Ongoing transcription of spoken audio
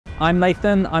I'm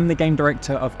Nathan, I'm the game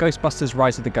director of Ghostbusters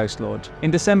Rise of the Ghost Lord.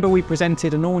 In December we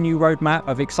presented an all-new roadmap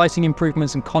of exciting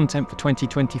improvements and content for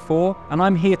 2024, and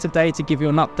I'm here today to give you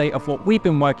an update of what we've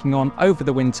been working on over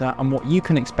the winter and what you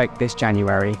can expect this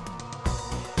January.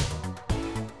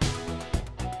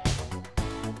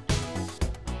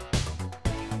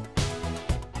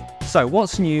 So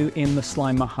what's new in the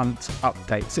Slimer Hunt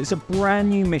updates? It's a brand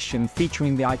new mission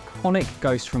featuring the iconic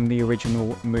ghost from the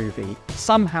original movie.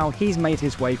 Somehow he's made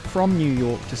his way from New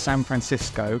York to San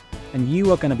Francisco, and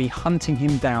you are going to be hunting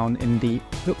him down in the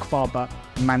Hookfarber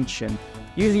mansion,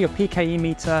 using your PKE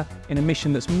meter in a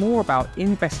mission that's more about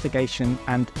investigation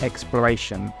and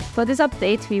exploration. For this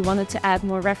update, we wanted to add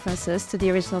more references to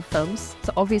the original films.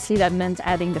 So obviously that meant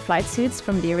adding the flight suits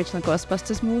from the original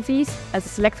Ghostbusters movies as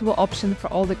a selectable option for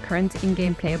all the current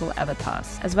in-game playable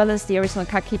avatars. As well as the original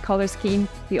khaki color scheme,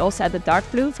 we also added dark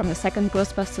blue from the second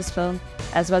Ghostbusters film,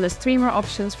 as well as 3 more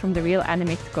options from the real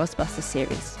animated Ghostbusters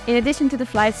series. In addition to the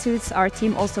flight suits, our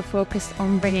team also focused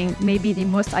on bringing maybe the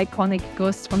most iconic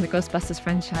ghost from the Ghostbusters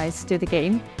franchise to the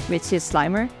game, which is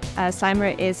Slimer.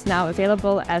 Slimer is now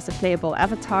available as a playable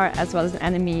avatar as well as an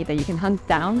enemy that you can hunt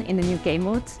down in the new game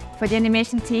mode. For the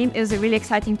animation team, it was a really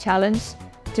exciting challenge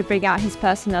to bring out his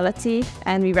personality,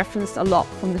 and we referenced a lot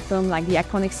from the film, like the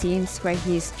iconic scenes where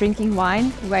he's drinking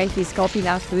wine, where he's gulping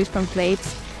down food from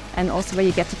plates, and also where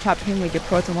you get to trap him with your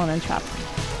Proton-1 trap.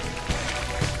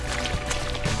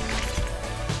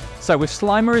 So with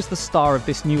Slimer as the star of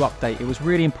this new update, it was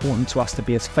really important to us to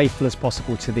be as faithful as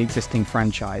possible to the existing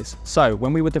franchise. So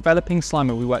when we were developing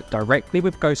Slimer, we worked directly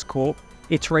with Ghost Corp,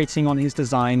 iterating on his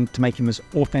design to make him as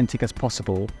authentic as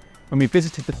possible. When we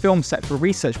visited the film set for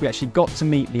research, we actually got to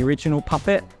meet the original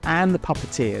puppet and the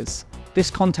puppeteers. This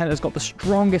content has got the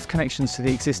strongest connections to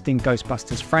the existing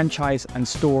Ghostbusters franchise and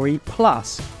story,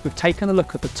 plus we've taken a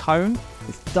look at the tone.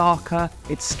 It's darker,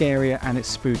 it's scarier, and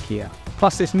it's spookier.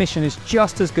 Plus this mission is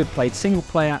just as good played single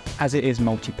player as it is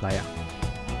multiplayer.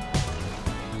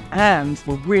 And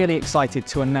we're really excited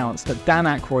to announce that Dan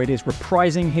Aykroyd is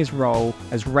reprising his role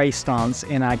as Ray Stantz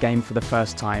in our game for the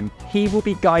first time. He will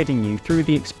be guiding you through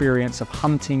the experience of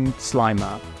hunting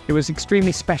Slimer. It was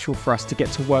extremely special for us to get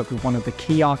to work with one of the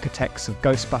key architects of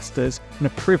Ghostbusters, and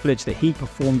a privilege that he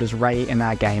performed as Ray in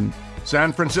our game.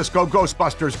 San Francisco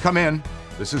Ghostbusters, come in.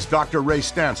 This is Dr. Ray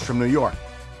Stantz from New York.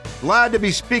 Glad to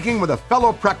be speaking with a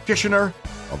fellow practitioner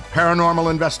of paranormal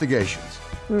investigations.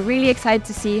 We're really excited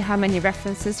to see how many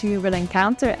references you will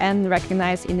encounter and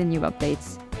recognize in the new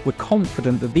updates. We're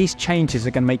confident that these changes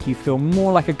are going to make you feel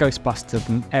more like a Ghostbuster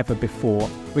than ever before.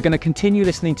 We're going to continue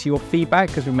listening to your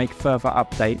feedback as we make further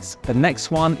updates. The next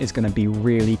one is going to be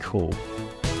really cool.